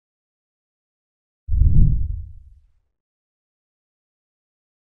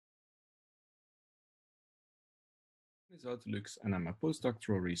My name is Lueks and I'm a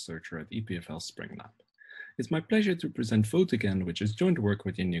postdoctoral researcher at EPFL Spring Lab. It's my pleasure to present VoteAgain, which is joint work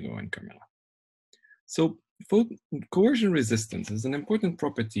with Iñigo and Carmela. So coercion resistance is an important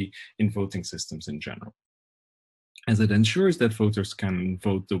property in voting systems in general, as it ensures that voters can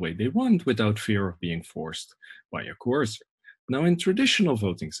vote the way they want without fear of being forced by a coercer. Now, in traditional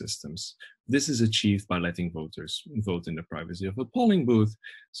voting systems, this is achieved by letting voters vote in the privacy of a polling booth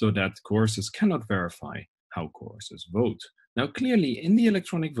so that coercers cannot verify how coercers vote. Now, clearly, in the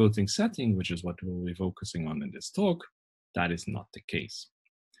electronic voting setting, which is what we'll be focusing on in this talk, that is not the case.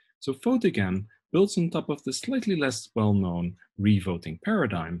 So VoteAgain builds on top of the slightly less well-known revoting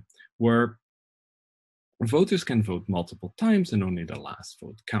paradigm, where voters can vote multiple times and only the last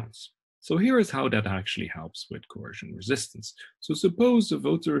vote counts. So here is how that actually helps with coercion resistance. So suppose a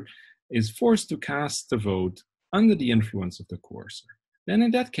voter is forced to cast the vote under the influence of the coercer. Then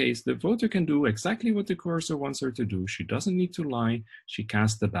in that case, the voter can do exactly what the coercer wants her to do. She doesn't need to lie. She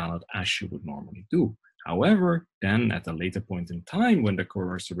casts the ballot as she would normally do. However, then at a later point in time when the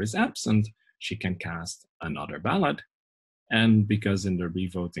coercer is absent, she can cast another ballot. And because in the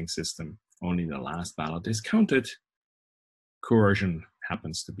revoting system, only the last ballot is counted, coercion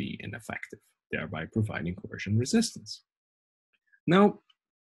happens to be ineffective, thereby providing coercion resistance. Now,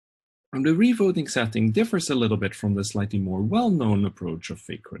 the revoting setting differs a little bit from the slightly more well-known approach of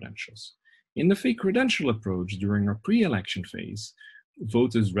fake credentials. In the fake credential approach, during our pre-election phase,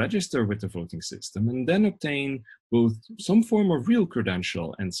 voters register with the voting system and then obtain both some form of real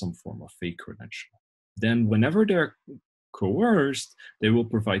credential and some form of fake credential. Then whenever they're coerced, they will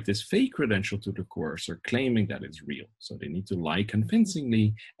provide this fake credential to the coercer, claiming that it's real. So they need to lie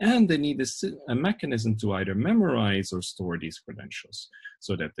convincingly, and they need a mechanism to either memorize or store these credentials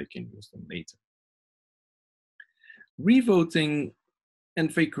so that they can use them later. Revoting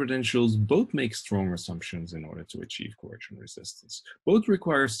and fake credentials both make strong assumptions in order to achieve coercion resistance. Both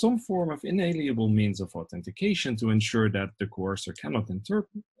require some form of inalienable means of authentication to ensure that the coercer cannot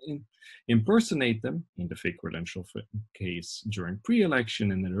impersonate them, in the fake credential case during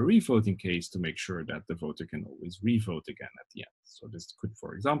pre-election, and in the revoting case to make sure that the voter can always revote again at the end. So this could,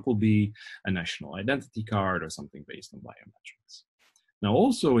 for example, be a national identity card or something based on biometrics. Now,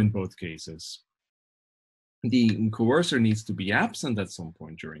 also in both cases, the coercer needs to be absent at some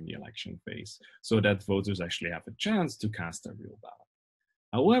point during the election phase so that voters actually have a chance to cast a real ballot.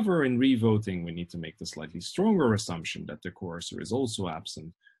 However, in revoting, we need to make the slightly stronger assumption that the coercer is also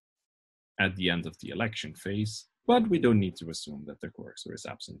absent at the end of the election phase, but we don't need to assume that the coercer is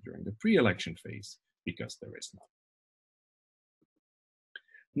absent during the pre-election phase because there is none.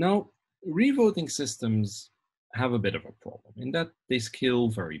 Now, revoting systems have a bit of a problem in that they scale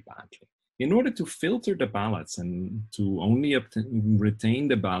very badly. In order to filter the ballots and to only retain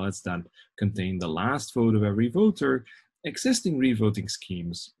the ballots that contain the last vote of every voter, existing revoting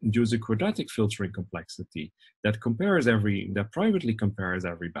schemes use a quadratic filtering complexity that privately compares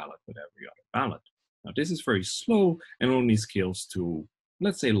every ballot with every other ballot. Now, this is very slow and only scales to,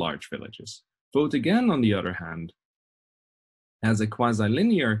 let's say, large villages. VoteAgain, on the other hand, has a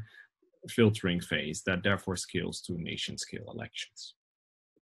quasilinear filtering phase that therefore scales to nation-scale elections.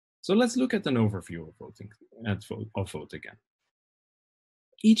 So let's look at an overview of VoteAgain.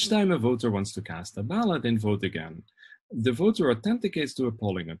 Each time a voter wants to cast a ballot in VoteAgain, the voter authenticates to a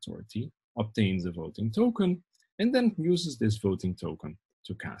polling authority, obtains a voting token, and then uses this voting token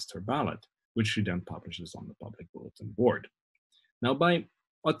to cast her ballot, which she then publishes on the public bulletin board. Now, by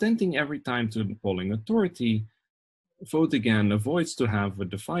authenticating every time to the polling authority, VoteAgain avoids to have a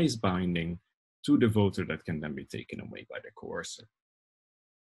device binding to the voter that can then be taken away by the coercer.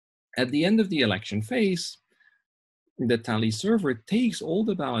 At the end of the election phase, the tally server takes all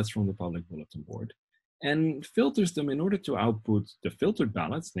the ballots from the public bulletin board and filters them in order to output the filtered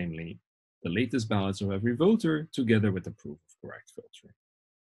ballots, namely the latest ballots of every voter, together with the proof of correct filtering.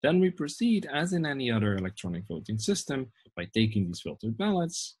 Then we proceed, as in any other electronic voting system, by taking these filtered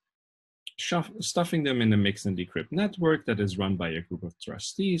ballots, stuffing them in a mix and decrypt network that is run by a group of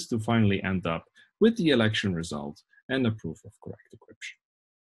trustees to finally end up with the election result and a proof of correct decryption.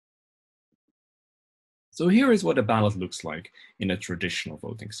 So here is what a ballot looks like in a traditional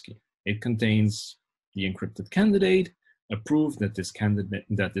voting scheme. It contains the encrypted candidate, a proof that this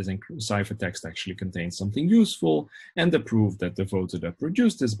ciphertext actually contains something useful, and the proof that the voter that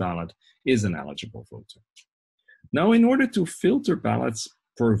produced this ballot is an eligible voter. Now, in order to filter ballots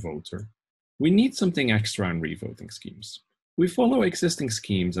per voter, we need something extra in revoting schemes. We follow existing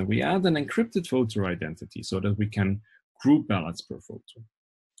schemes and we add an encrypted voter identity so that we can group ballots per voter.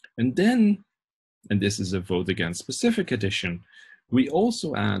 And then, and this is a VoteAgain specific edition, We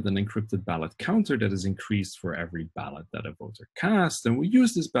also add an encrypted ballot counter that is increased for every ballot that a voter casts, and we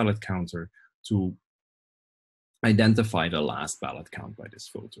use this ballot counter to identify the last ballot count by this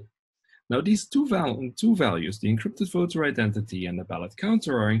voter. Now, these two values, the encrypted voter identity and the ballot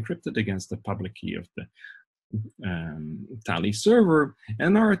counter, are encrypted against the public key of the tally server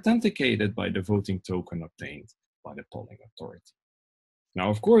and are authenticated by the voting token obtained by the polling authority. Now,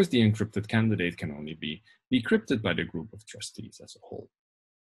 of course, the encrypted candidate can only be decrypted by the group of trustees as a whole.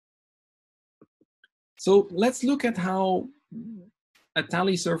 So let's look at how a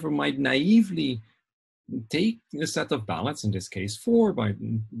tally server might naively take a set of ballots, in this case 4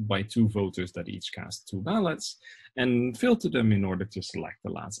 by 2 voters that each cast 2 ballots, and filter them in order to select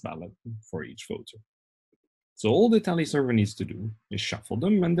the last ballot for each voter. So all the tally server needs to do is shuffle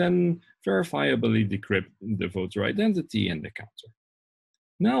them and then verifiably decrypt the voter identity and the counter.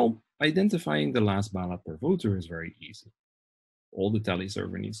 Now, identifying the last ballot per voter is very easy. All the tally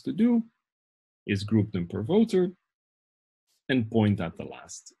server needs to do is group them per voter and point at the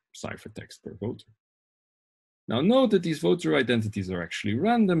last ciphertext per voter. Now note that these voter identities are actually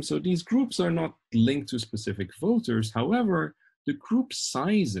random, so these groups are not linked to specific voters. However, the group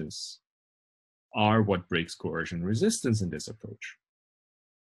sizes are what breaks coercion resistance in this approach.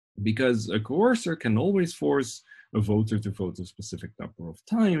 Because a coercer can always force a voter to vote a specific number of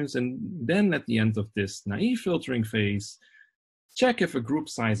times, and then at the end of this naive filtering phase, check if a group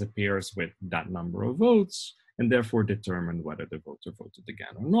size appears with that number of votes, and therefore determine whether the voter voted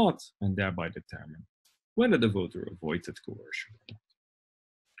again or not, and thereby determine whether the voter avoided coercion or not.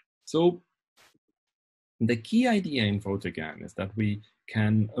 So the key idea in VoteAgain is that we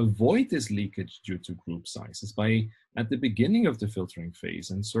can avoid this leakage due to group sizes by, at the beginning of the filtering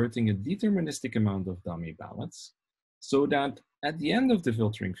phase, inserting a deterministic amount of dummy ballots, so that at the end of the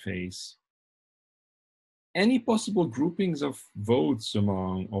filtering phase, any possible groupings of votes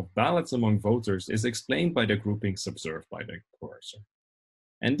of ballots among voters is explained by the groupings observed by the coercer.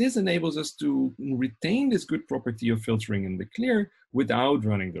 And this enables us to retain this good property of filtering in the clear without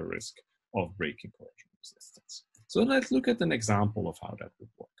running the risk of breaking coercion resistance. So let's look at an example of how that would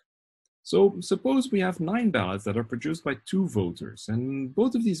work. So suppose we have 9 ballots that are produced by 2 voters, and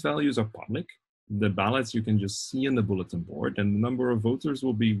both of these values are public. The ballots you can just see on the bulletin board, and the number of voters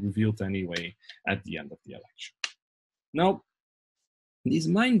will be revealed anyway at the end of the election. Now, these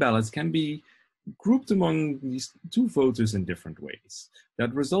 9 ballots can be grouped among these 2 voters in different ways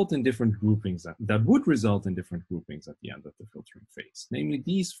that result in different groupings, that would result in different groupings at the end of the filtering phase. Namely,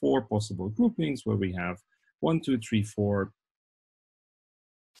 these 4 possible groupings where we have 1, 2, 3, 4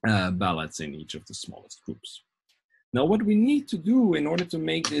 ballots in each of the smallest groups. Now, what we need to do in order to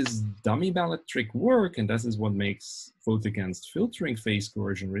make this dummy ballot trick work, and this is what makes VoteAgain's filtering phase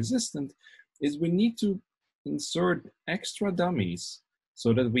coercion resistant, is we need to insert extra dummies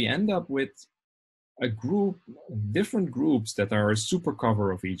so that we end up with a group, different groups that are a super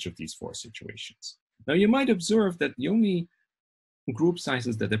cover of each of these 4 situations. Now, you might observe that the only group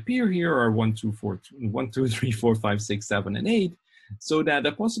sizes that appear here are 1, 2, 3, 4, 5, 6, 7, and 8, so that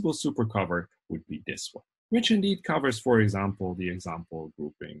a possible super cover would be this one, which indeed covers, for example, the example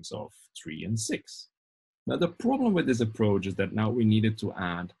groupings of 3 and 6. Now, the problem with this approach is that now we needed to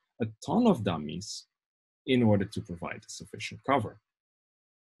add a ton of dummies in order to provide a sufficient cover.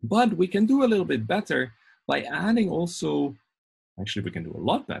 But we can do a little bit better by adding also, actually we can do a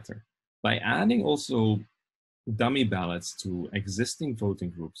lot better, by adding also dummy ballots to existing voting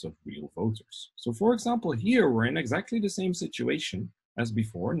groups of real voters. So for example, here we're in exactly the same situation as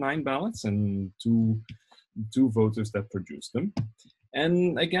before, 9 ballots and two voters that produced them.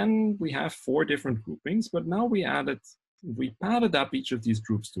 And again, we have 4 different groupings, but now we padded up each of these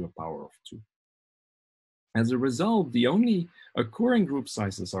groups to a power of 2. As a result, the only occurring group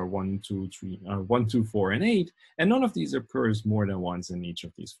sizes are 1, 2, 4, and 8, and none of these occurs more than once in each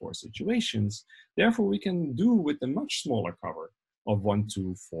of these 4 situations. Therefore, we can do with a much smaller cover of 1,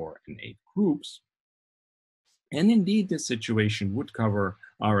 2, 4, and 8 groups. And indeed, this situation would cover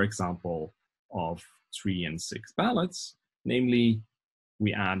our example of 3 and 6 ballots, namely,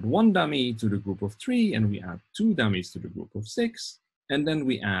 we add 1 dummy to the group of 3, and we add 2 dummies to the group of 6, and then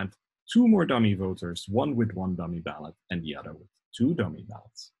we add 2 more dummy voters, one with 1 dummy ballot and the other with 2 dummy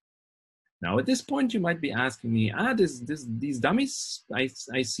ballots. Now, at this point, you might be asking me, these dummies,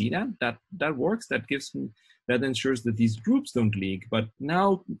 I see that works, that ensures that these groups don't leak. But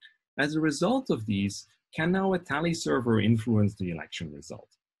now, as a result of these, can now a tally server influence the election result?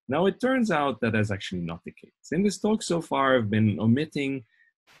 Now, it turns out that that's actually not the case. In this talk so far, I've been omitting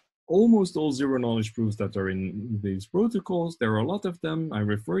almost all zero-knowledge proofs that are in these protocols. There are a lot of them. I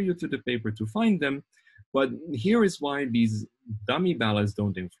refer you to the paper to find them. But here is why these dummy ballots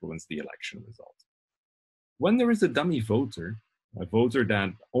don't influence the election result. When there is a dummy voter, a voter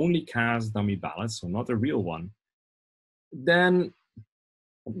that only casts dummy ballots, so not a real one, then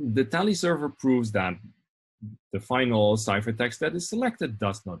the tally server proves that the final ciphertext that is selected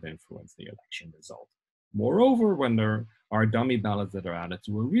does not influence the election result. Moreover, when there are dummy ballots that are added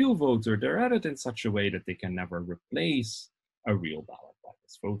to a real voter, they're added in such a way that they can never replace a real ballot by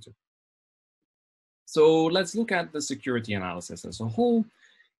this voter. So let's look at the security analysis as a whole.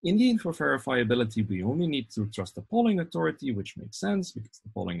 Indeed, for verifiability, we only need to trust the polling authority, which makes sense because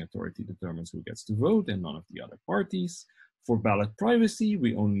the polling authority determines who gets to vote and none of the other parties. For ballot privacy,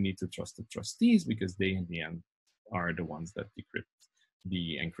 we only need to trust the trustees because they, in the end, are the ones that decrypt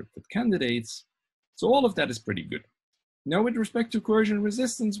the encrypted candidates. So all of that is pretty good. Now, with respect to coercion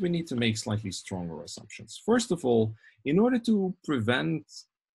resistance, we need to make slightly stronger assumptions. First of all, in order to prevent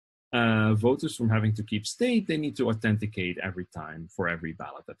voters from having to keep state, they need to authenticate every time for every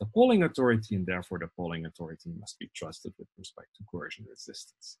ballot at the polling authority, and therefore the polling authority must be trusted with respect to coercion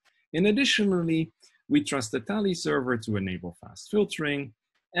resistance. And additionally, we trust the tally server to enable fast filtering,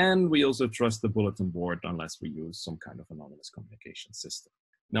 and we also trust the bulletin board unless we use some kind of anonymous communication system.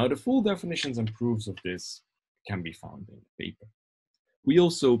 Now, the full definitions and proofs of this can be found in the paper. We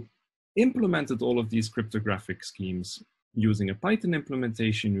also implemented all of these cryptographic schemes using a Python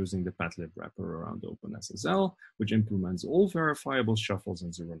implementation using the patlib wrapper around OpenSSL, which implements all verifiable shuffles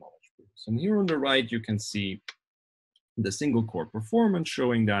and zero-knowledge proofs. And here on the right, you can see the single core performance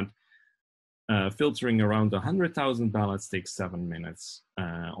showing that filtering around 100,000 ballots takes 7 minutes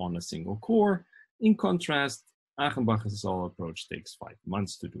on a single core. In contrast, Achenbach's approach takes 5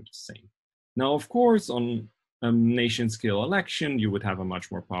 months to do the same. Now, of course, on a nation scale election, you would have a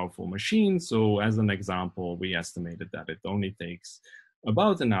much more powerful machine. So as an example, we estimated that it only takes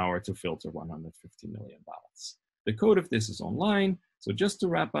about an hour to filter 150 million ballots. The code of this is online. So just to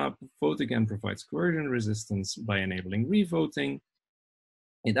wrap up, VoteAgain provides coercion resistance by enabling revoting.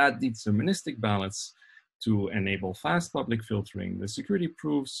 It adds deterministic ballots to enable fast public filtering. The security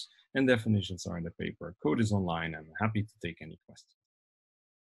proofs and definitions are in the paper. Code is online. I'm happy to take any questions.